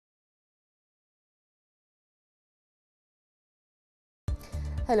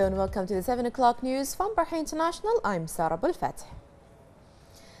Hello and welcome to the 7 o'clock news from Bahrain International. I'm Sarah Bulletins.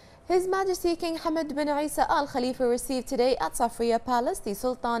 His Majesty King Hamad bin Isa Al Khalifa received today at Safriya Palace the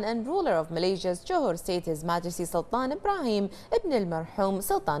Sultan and ruler of Malaysia's Johor State, His Majesty Sultan Ibrahim Ibn al-Marhum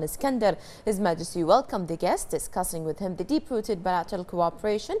Sultan Iskandar. His Majesty welcomed the guest, discussing with him the deep-rooted bilateral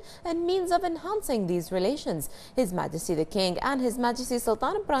cooperation and means of enhancing these relations. His Majesty the King and His Majesty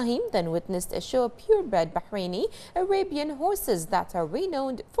Sultan Ibrahim then witnessed a show of purebred Bahraini Arabian horses that are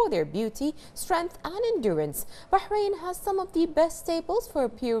renowned for their beauty, strength and endurance. Bahrain has some of the best stables for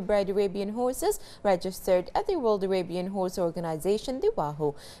purebred Arabian horses registered at the World Arabian Horse Organization, the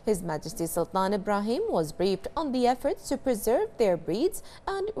WAHO. His Majesty Sultan Ibrahim was briefed on the efforts to preserve their breeds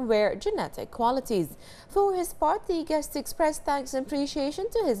and rare genetic qualities. For his part, the guest expressed thanks and appreciation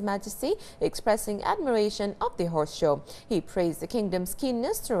to His Majesty, expressing admiration of the horse show. He praised the kingdom's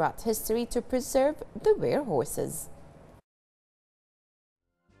keenness throughout history to preserve the rare horses.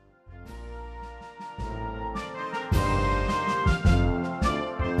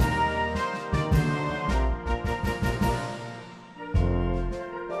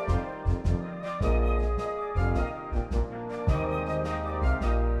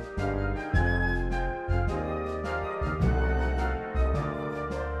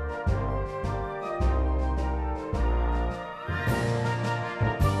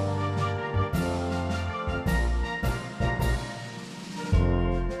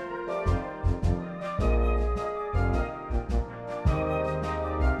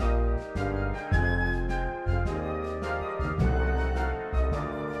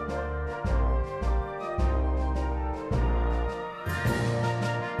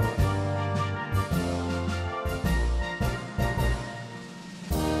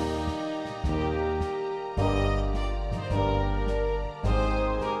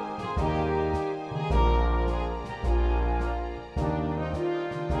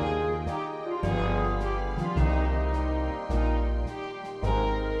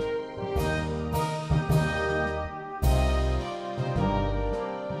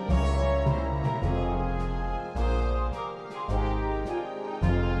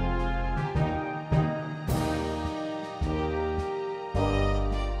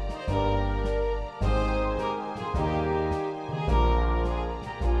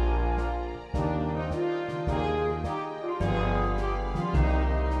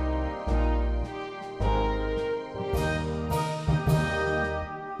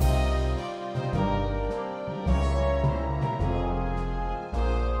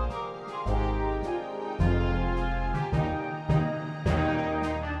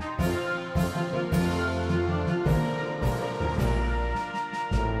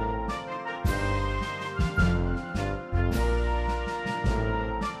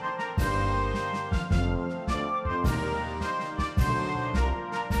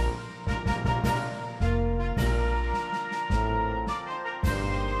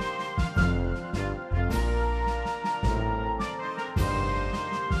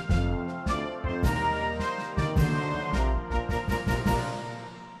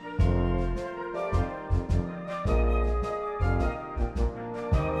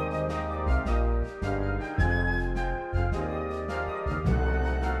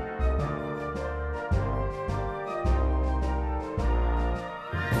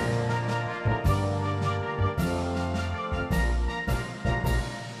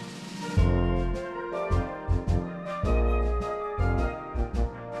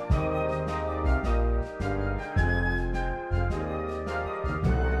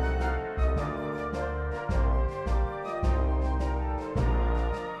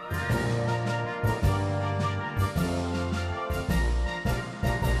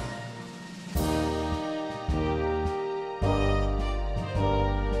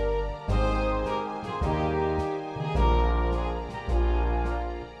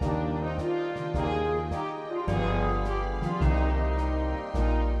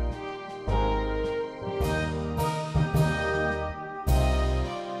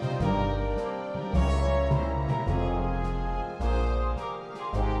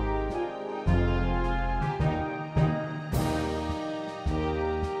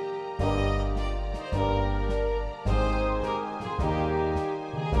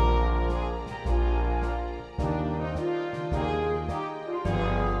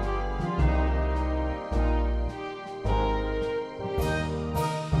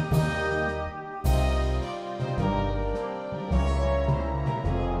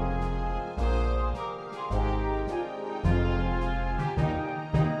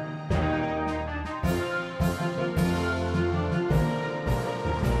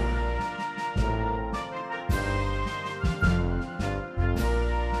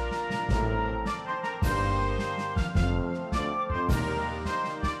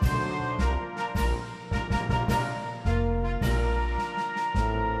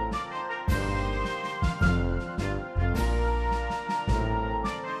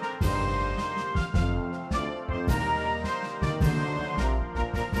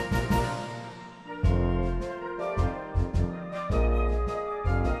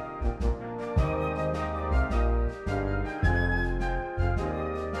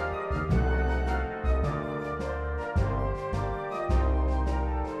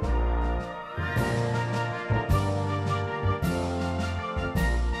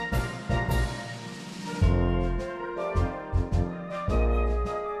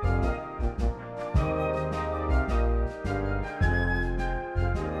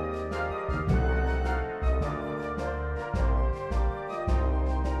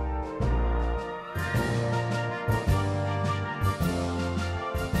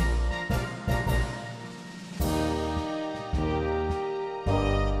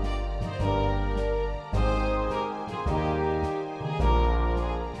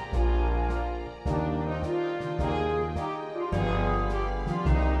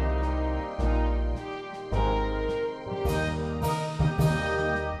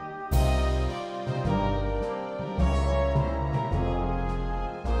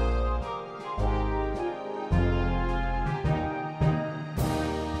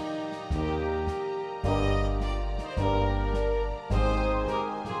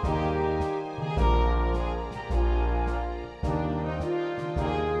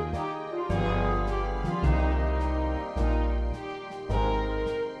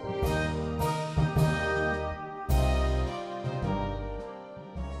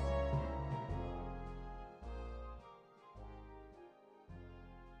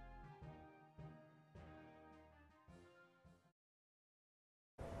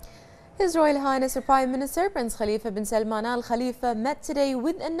 His Royal Highness the Prime Minister Prince Khalifa bin Salman Al Khalifa met today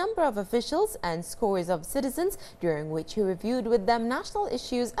with a number of officials and scores of citizens, during which he reviewed with them national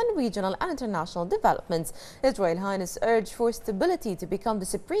issues and regional and international developments. His Royal Highness urged for stability to become the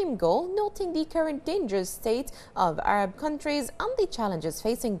supreme goal, noting the current dangerous state of Arab countries and the challenges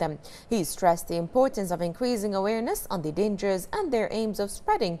facing them. He stressed the importance of increasing awareness on the dangers and their aims of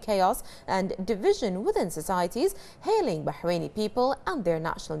spreading chaos and division within societies, hailing Bahraini people and their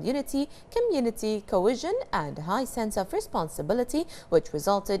national unity, community cohesion and high sense of responsibility, which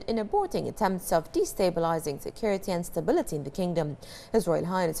resulted in aborting attempts of destabilizing security and stability in the kingdom. His Royal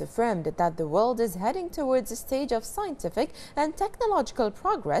Highness affirmed that the world is heading towards a stage of scientific and technological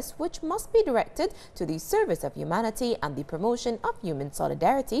progress which must be directed to the service of humanity and the promotion of human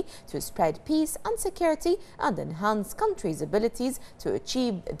solidarity to spread peace and security and enhance countries' abilities to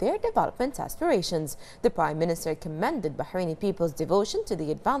achieve their development aspirations. The Prime Minister commended Bahraini people's devotion to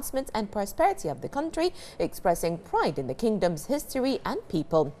the advancement and prosperity of the country, expressing pride in the kingdom's history and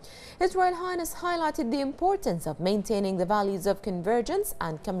people. His Royal Highness highlighted the importance of maintaining the values of convergence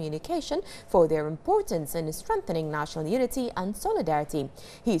and communication for their importance in strengthening national unity and solidarity.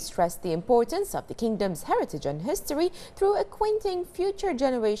 He stressed the importance of the kingdom's heritage and history through acquainting future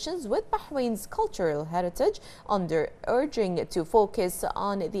generations with Bahrain's cultural heritage, under urging to focus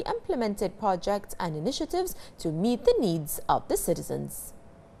on the implemented projects and initiatives to meet the needs of the citizens.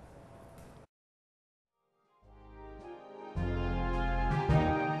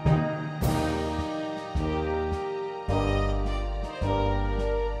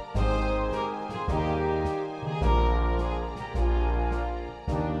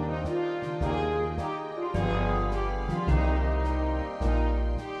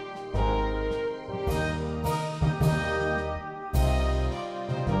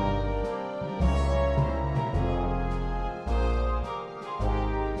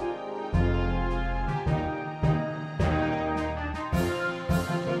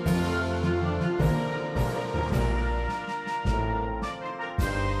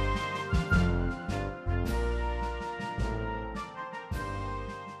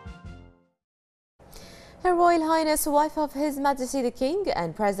 Her Royal Highness, wife of His Majesty the King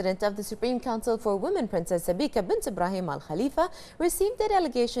and President of the Supreme Council for Women, Princess Sabika bint Ibrahim Al Khalifa, received a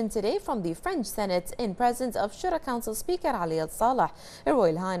delegation today from the French Senate in presence of Shura Council Speaker Ali Al Saleh. Her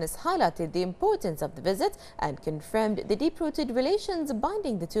Royal Highness highlighted the importance of the visit and confirmed the deep-rooted relations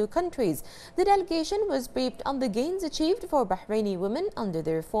binding the two countries. The delegation was briefed on the gains achieved for Bahraini women under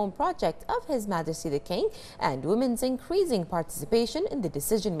the reform project of His Majesty the King and women's increasing participation in the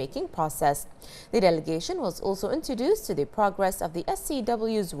decision-making process. The delegation was also introduced to the progress of the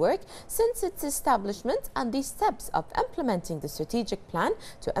SCW's work since its establishment and the steps of implementing the strategic plan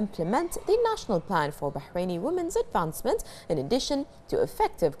to implement the national plan for Bahraini women's advancement, in addition to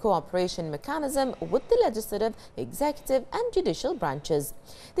effective cooperation mechanism with the legislative, executive and judicial branches.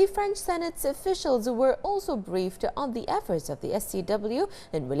 The French Senate's officials were also briefed on the efforts of the SCW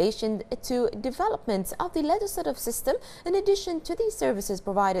in relation to development of the legislative system, in addition to the services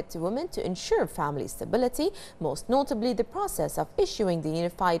provided to women to ensure family stability, most notably the process of issuing the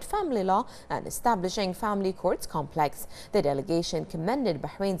Unified Family Law and establishing family courts complex. The delegation commended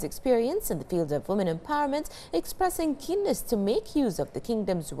Bahrain's experience in the field of women empowerment, expressing keenness to make use of the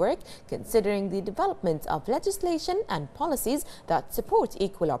kingdom's work, considering the development of legislation and policies that support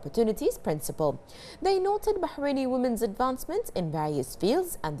equal opportunities principle. They noted Bahraini women's advancement in various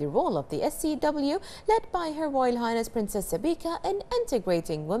fields and the role of the SCW, led by Her Royal Highness Princess Sabika, in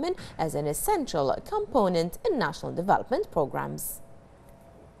integrating women as an essential component in national development programs.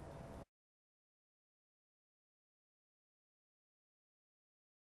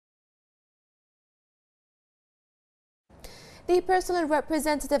 The personal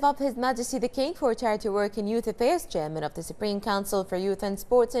representative of His Majesty the King for Charity Work and Youth Affairs, Chairman of the Supreme Council for Youth and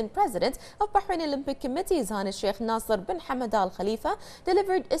Sports and President of Bahrain Olympic Committee, His Highness Sheikh Nasser bin Hamad Al Khalifa,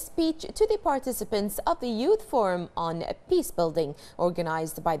 delivered a speech to the participants of the Youth Forum on Peace Building,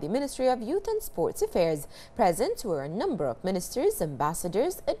 organized by the Ministry of Youth and Sports Affairs. Present were a number of ministers,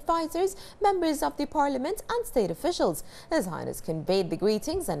 ambassadors, advisors, members of the Parliament and state officials. His Highness conveyed the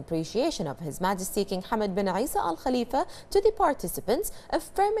greetings and appreciation of His Majesty King Hamad bin Isa Al Khalifa to the participants,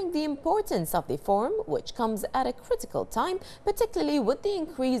 affirming the importance of the forum, which comes at a critical time, particularly with the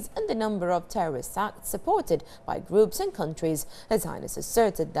increase in the number of terrorist acts supported by groups and countries. His Highness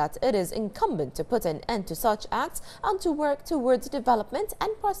asserted that it is incumbent to put an end to such acts and to work towards development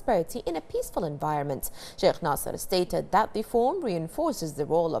and prosperity in a peaceful environment. Sheikh Nasser stated that the forum reinforces the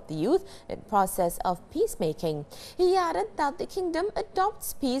role of the youth in process of peacemaking. He added that the kingdom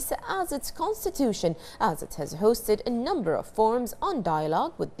adopts peace as its constitution, as it has hosted a number of forums on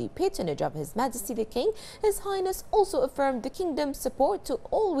dialogue with the patronage of His Majesty the King. His Highness also affirmed the Kingdom's support to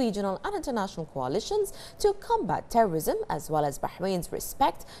all regional and international coalitions to combat terrorism, as well as Bahrain's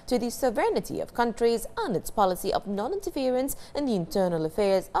respect to the sovereignty of countries and its policy of non-interference in the internal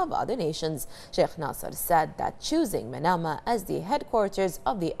affairs of other nations. Sheikh Nasser said that choosing Manama as the headquarters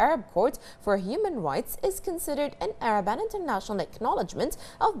of the Arab Court for Human Rights is considered an Arab and international acknowledgement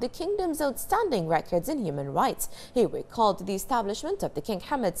of the Kingdom's outstanding records in human rights. He recalled the establishment of the King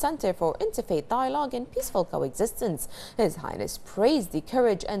Hamad Center for Interfaith Dialogue and Peaceful Coexistence. His Highness praised the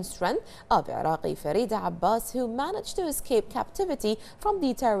courage and strength of Iraqi Farida Abbas, who managed to escape captivity from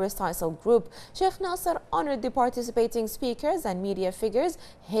the terrorist ISIL group. Sheikh Nasser honored the participating speakers and media figures,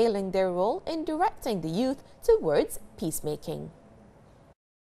 hailing their role in directing the youth towards peacemaking.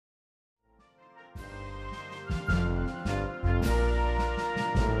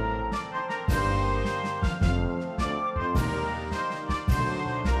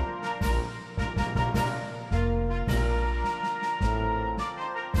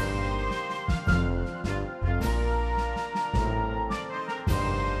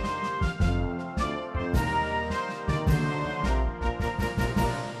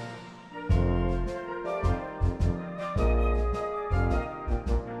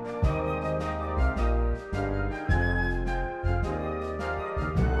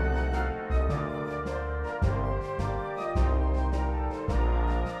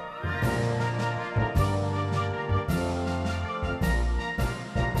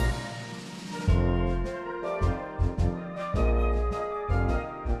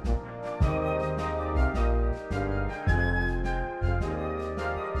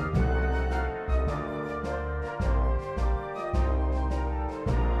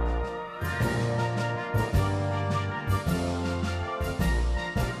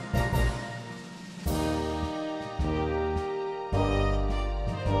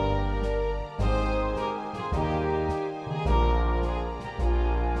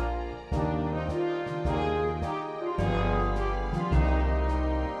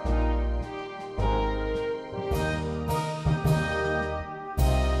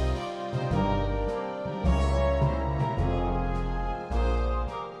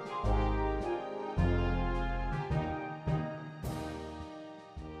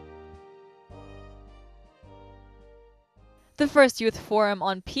 The first youth forum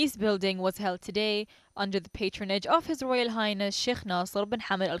on peace building was held today under the patronage of His Royal Highness Sheikh Nasser bin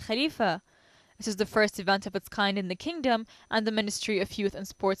Hamad Al Khalifa. This is the first event of its kind in the kingdom, and the Ministry of Youth and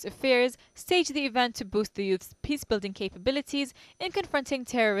Sports Affairs staged the event to boost the youth's peace-building capabilities in confronting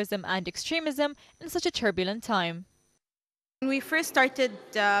terrorism and extremism in such a turbulent time. When we first started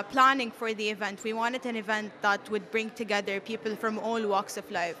planning for the event, we wanted an event that would bring together people from all walks of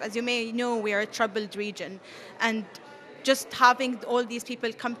life. As you may know, we are a troubled region, and just having all these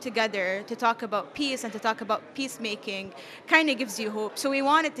people come together to talk about peace and to talk about peacemaking kind of gives you hope. So we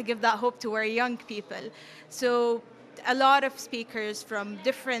wanted to give that hope to our young people. So a lot of speakers from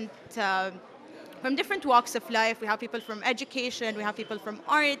different walks of life. We have people from education, we have people from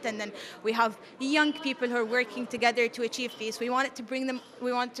art, and then we have young people who are working together to achieve peace. We want to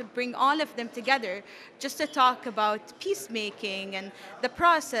bring all of them together just to talk about peacemaking and the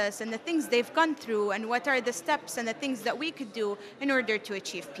process and the things they've gone through and what are the steps and the things that we could do in order to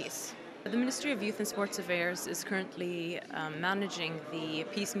achieve peace. The Ministry of Youth and Sports Affairs is currently managing the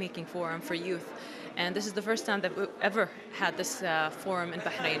Peacemaking Forum for Youth, and this is the first time that we've ever had this forum in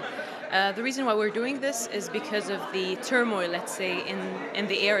Bahrain. The reason why we're doing this is because of the turmoil, let's say, in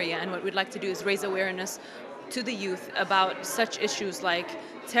the area, and what we'd like to do is raise awareness to the youth about such issues like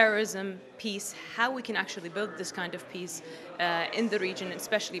terrorism, peace, how we can actually build this kind of peace in the region,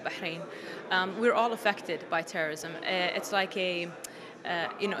 especially Bahrain. We're all affected by terrorism. It's like it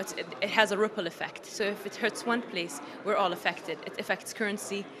has a ripple effect. So if it hurts one place, we're all affected. It affects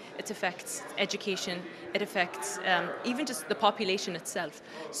currency, it affects education, it affects even just the population itself.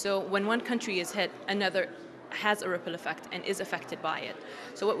 So when one country is hit, another has a ripple effect and is affected by it.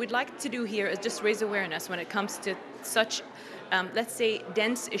 So what we'd like to do here is just raise awareness when it comes to such let's say,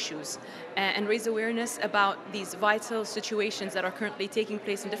 dense issues and raise awareness about these vital situations that are currently taking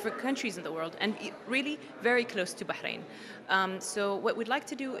place in different countries in the world and really very close to Bahrain. So what we'd like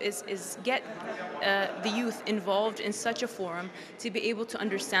to do is get the youth involved in such a forum to be able to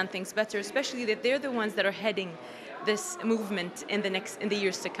understand things better, especially that they're the ones that are heading this movement in the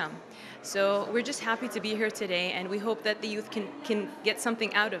years to come. So we're just happy to be here today, and we hope that the youth can get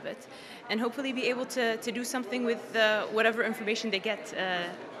something out of it and hopefully be able to do something with whatever information they get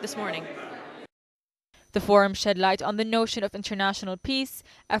this morning. The forum shed light on the notion of international peace,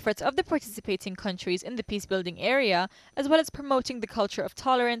 efforts of the participating countries in the peace-building area, as well as promoting the culture of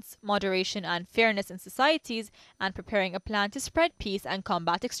tolerance, moderation and fairness in societies, and preparing a plan to spread peace and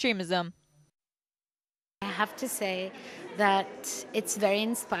combat extremism. I have to say that it's very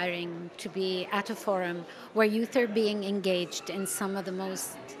inspiring to be at a forum where youth are being engaged in some of the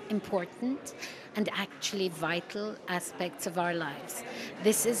most important and actually vital aspects of our lives.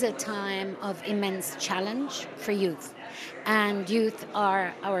 This is a time of immense challenge for youth, and youth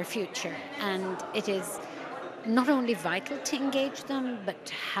are our future, and it is not only vital to engage them, but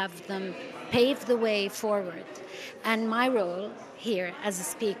to have them pave the way forward. And my role here as a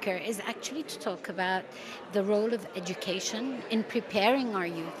speaker is actually to talk about the role of education in preparing our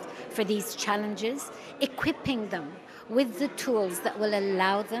youth for these challenges, equipping them with the tools that will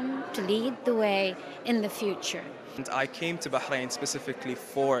allow them to lead the way in the future. And I came to Bahrain specifically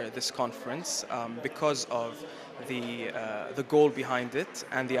for this conference because of the goal behind it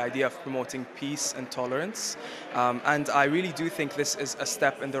and the idea of promoting peace and tolerance. And I really do think this is a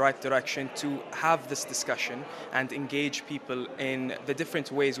step in the right direction to have this discussion and engage people in the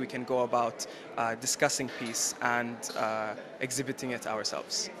different ways we can go about discussing peace and exhibiting it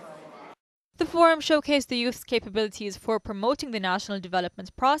ourselves. The forum showcased the youth's capabilities for promoting the national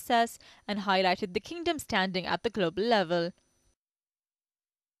development process and highlighted the kingdom's standing at the global level.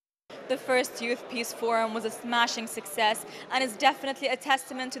 The first Youth Peace Forum was a smashing success and is definitely a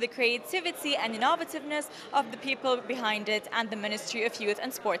testament to the creativity and innovativeness of the people behind it and the Ministry of Youth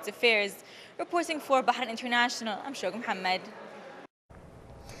and Sports Affairs. Reporting for Bahrain International, I'm Shogh Mohammed.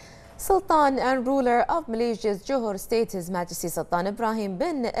 Sultan and ruler of Malaysia's Johor State, His Majesty Sultan Ibrahim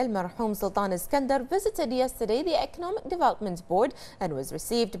bin Al-Marhum Sultan Iskandar visited yesterday the Economic Development Board and was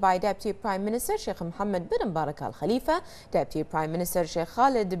received by Deputy Prime Minister Sheikh Mohammed bin Mbarak Al Khalifa, Deputy Prime Minister Sheikh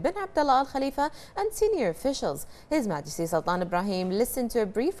Khalid bin Abdullah Al Khalifa and senior officials. His Majesty Sultan Ibrahim listened to a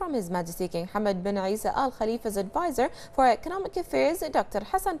brief from His Majesty King Hamad bin Isa Al Khalifa's advisor for Economic Affairs, Dr.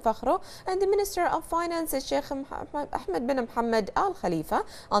 Hassan Fakhro, and the Minister of Finance Sheikh Ahmed bin Mohammed Al Khalifa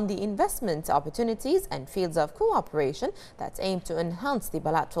on the investment opportunities and fields of cooperation that aim to enhance the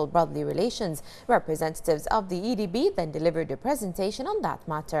bilateral brotherly relations. Representatives of the EDB then delivered a presentation on that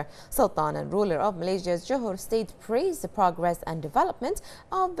matter. Sultan and ruler of Malaysia's Johor State praised the progress and development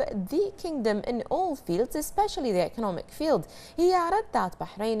of the kingdom in all fields, especially the economic field. He added that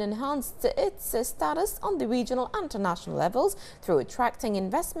Bahrain enhanced its status on the regional and international levels through attracting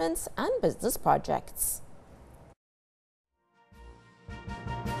investments and business projects.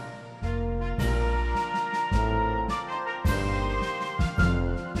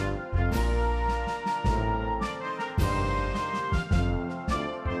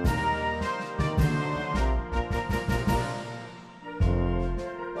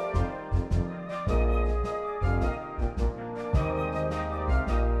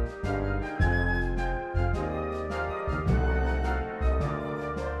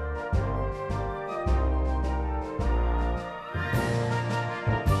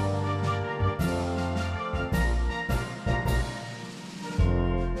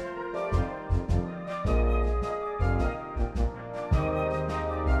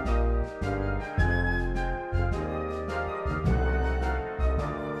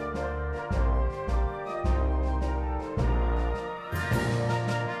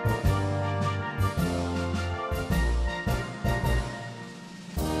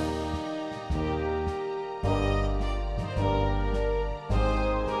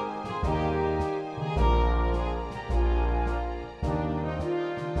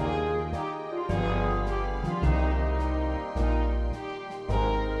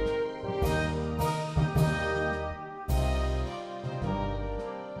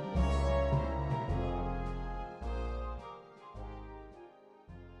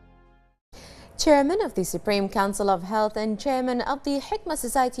 Chairman of the Supreme Council of Health and Chairman of the Hikmah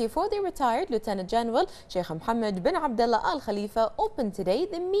Society for the Retired, Lieutenant General Sheikh Mohammed bin Abdullah Al Khalifa opened today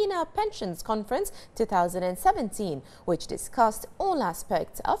the MENA Pensions Conference 2017, which discussed all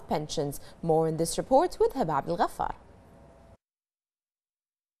aspects of pensions. More in this report with Haba Abdel Ghaffar.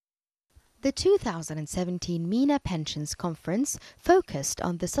 The 2017 MENA Pensions Conference focused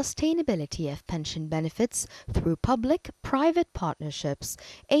on the sustainability of pension benefits through public-private partnerships,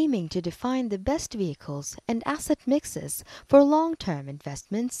 aiming to define the best vehicles and asset mixes for long-term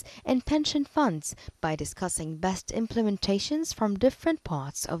investments in pension funds by discussing best implementations from different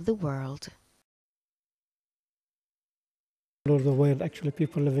parts of the world. All over the world, actually,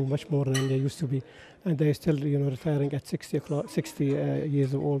 people living much more than they used to be, and they're still, retiring at 60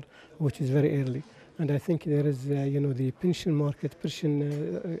 years old, which is very early. And I think there is, the pension market, pension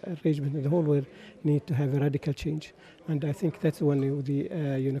arrangement in the whole world need to have a radical change. And I think that's one of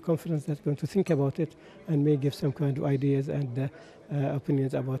the conference that's going to think about it and may give some kind of ideas and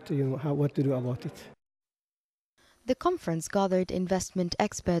opinions about what to do about it. The conference gathered investment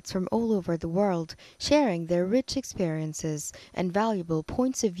experts from all over the world, sharing their rich experiences and valuable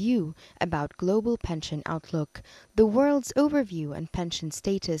points of view about global pension outlook, the world's overview and pension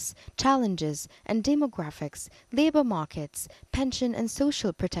status, challenges and demographics, labor markets, pension and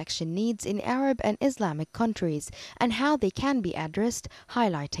social protection needs in Arab and Islamic countries, and how they can be addressed,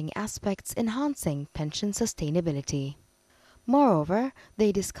 highlighting aspects enhancing pension sustainability. Moreover,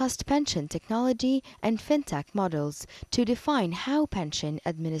 they discussed pension technology and fintech models to define how pension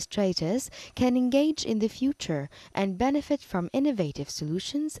administrators can engage in the future and benefit from innovative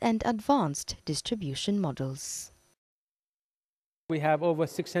solutions and advanced distribution models. We have over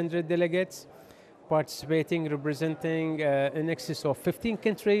 600 delegates participating, representing in excess of 15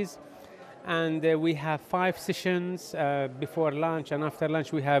 countries. And we have 5 sessions before lunch, and after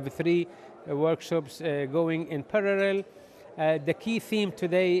lunch we have 3 workshops going in parallel. The key theme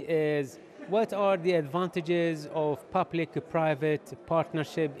today is what are the advantages of public-private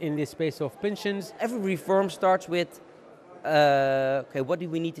partnership in the space of pensions? Every reform starts with, okay, what do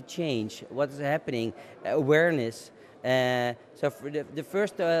we need to change? What is happening? Awareness. So for the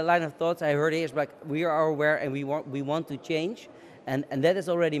first line of thoughts I heard is like, we are aware and we want to change. And that is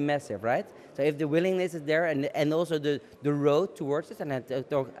already massive, right? So if the willingness is there and also the road towards it, and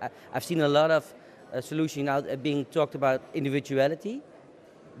I've seen a lot of solution now being talked about individuality,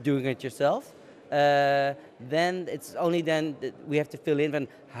 doing it yourself, then it's only then that we have to fill in on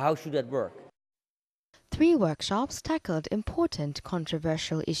how should that work. 3 workshops tackled important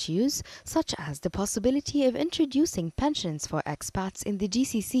controversial issues, such as the possibility of introducing pensions for expats in the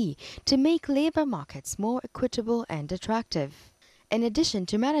GCC to make labor markets more equitable and attractive, in addition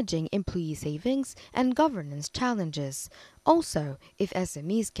to managing employee savings and governance challenges. Also, if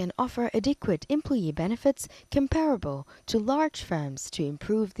SMEs can offer adequate employee benefits comparable to large firms to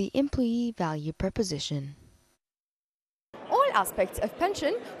improve the employee value proposition. All aspects of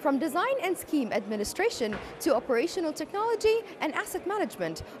pension, from design and scheme administration to operational technology and asset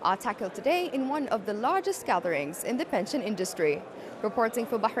management, are tackled today in one of the largest gatherings in the pension industry. Reporting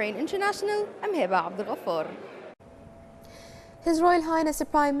for Bahrain International, I'm Heba Abdul Ghaffar. His Royal Highness the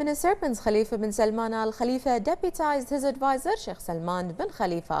Prime Minister Prince Khalifa bin Salman Al Khalifa deputized his advisor Sheikh Salman bin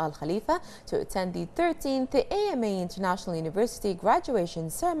Khalifa Al Khalifa to attend the 13th AMA International University graduation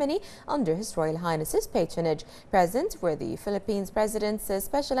ceremony under His Royal Highness's patronage. Present were the Philippines President's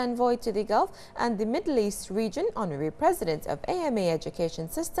Special Envoy to the Gulf and the Middle East region, Honorary President of AMA Education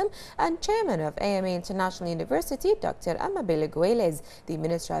System and Chairman of AMA International University Dr. Amabil Gueles, the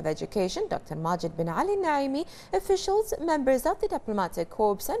Minister of Education Dr. Majid bin Ali Naimi, officials, members of the diplomatic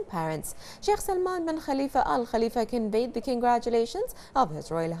corps and parents. Sheikh Salman bin Khalifa Al Khalifa conveyed the congratulations of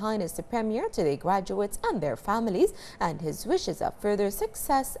His Royal Highness the Premier to the graduates and their families and his wishes of further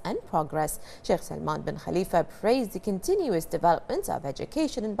success and progress. Sheikh Salman bin Khalifa praised the continuous development of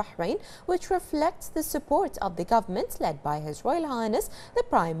education in Bahrain, which reflects the support of the government led by His Royal Highness the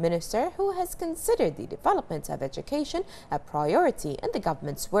Prime Minister, who has considered the development of education a priority in the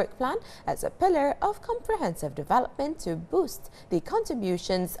government's work plan as a pillar of comprehensive development to boost the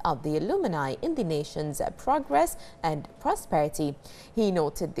contributions of the alumni in the nation's progress and prosperity. He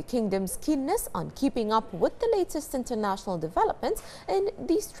noted the kingdom's keenness on keeping up with the latest international developments in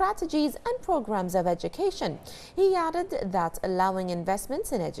the strategies and programs of education. He added that allowing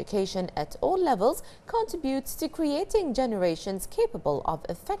investments in education at all levels contributes to creating generations capable of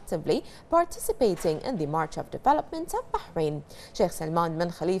effectively participating in the march of development of Bahrain. Sheikh Salman bin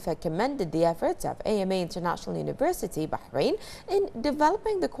Khalifa commended the efforts of AMA International University Bahrain in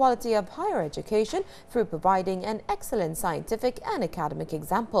developing the quality of higher education through providing an excellent scientific and academic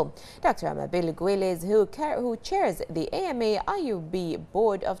example. Dr. Amabil Gueles, who chairs the AMA IUB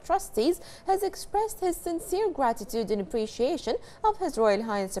Board of Trustees, has expressed his sincere gratitude and appreciation of His Royal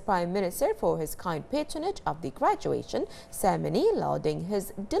Highness the Prime Minister for his kind patronage of the graduation ceremony, lauding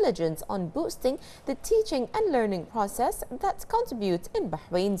his diligence on boosting the teaching and learning process that contributes in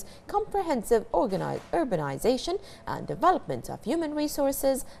Bahrain's comprehensive urbanization and development of human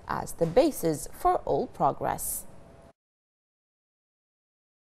resources as the basis for all progress.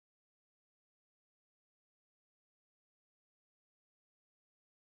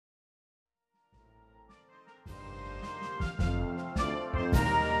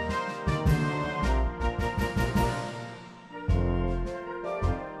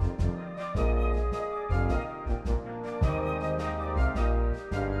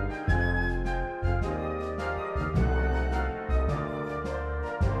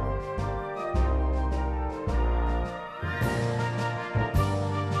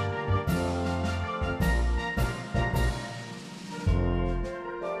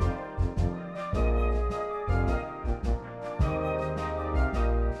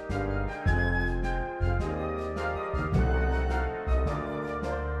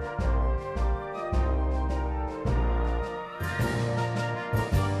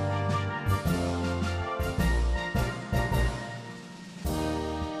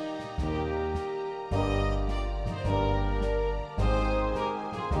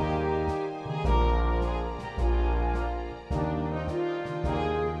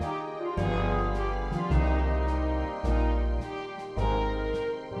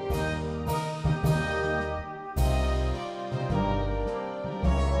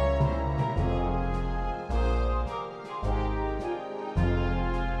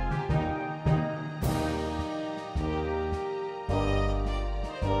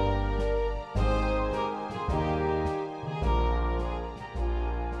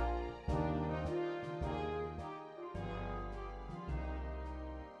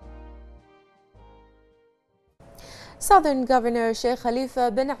 Southern Governor Sheikh Khalifa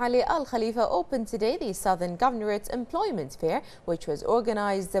bin Ali Al Khalifa opened today the Southern Governorate Employment Fair, which was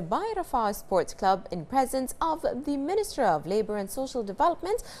organized by Rafah Sports Club in presence of the Minister of Labour and Social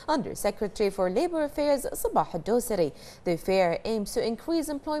Development Under Secretary for Labour Affairs Sabah al-Dosari. The fair aims to increase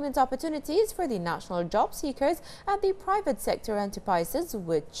employment opportunities for the national job seekers at the private sector enterprises,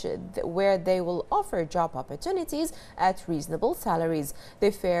 where they will offer job opportunities at reasonable salaries.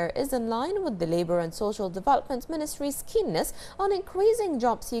 The fair is in line with the Labour and Social Development Ministry's keenness on increasing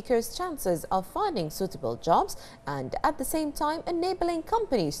job seekers' chances of finding suitable jobs and at the same time enabling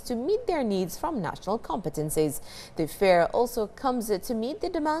companies to meet their needs from national competencies. The fair also comes to meet the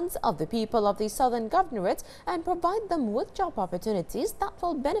demands of the people of the Southern Governorate and provide them with job opportunities that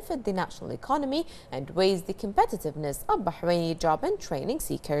will benefit the national economy and raise the competitiveness of Bahraini job and training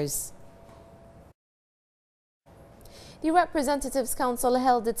seekers. The Representatives Council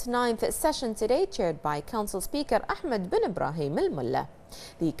held its 9th session today, chaired by Council Speaker Ahmed bin Ibrahim Al-Mullah.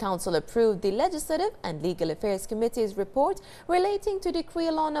 The Council approved the Legislative and Legal Affairs Committee's report relating to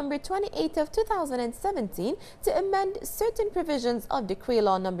Decree Law No. 28 of 2017 to amend certain provisions of Decree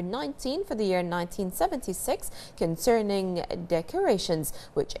Law No. 19 for the year 1976 concerning decorations,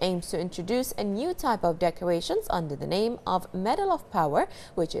 which aims to introduce a new type of decorations under the name of Medal of Power,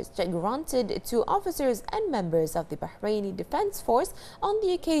 which is granted to officers and members of the Bahraini Defense Force on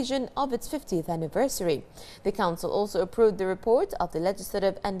the occasion of its 50th anniversary. The Council also approved the report of the Legislative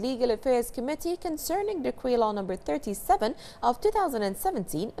and Legal Affairs Committee concerning Decree Law No. 37 of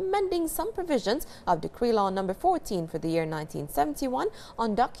 2017, amending some provisions of Decree Law No. 14 for the year 1971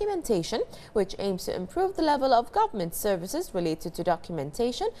 on documentation, which aims to improve the level of government services related to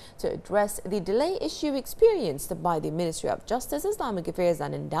documentation to address the delay issue experienced by the Ministry of Justice, Islamic Affairs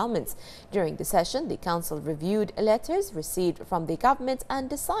and Endowments. During the session, the Council reviewed letters received from the government and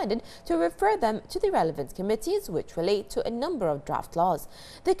decided to refer them to the relevant committees, which relate to a number of draft laws.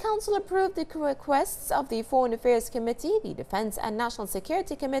 The Council approved the requests of the Foreign Affairs Committee, the Defence and National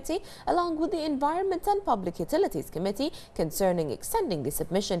Security Committee, along with the Environment and Public Utilities Committee concerning extending the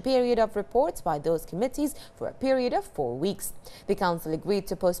submission period of reports by those committees for a period of 4 weeks. The Council agreed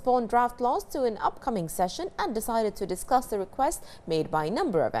to postpone draft laws to an upcoming session and decided to discuss the request made by a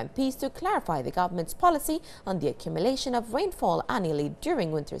number of MPs to clarify the government's policy on the accumulation of rainfall annually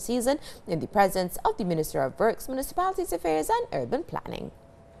during winter season in the presence of the Minister of Works, Municipalities Affairs and Urban Planning.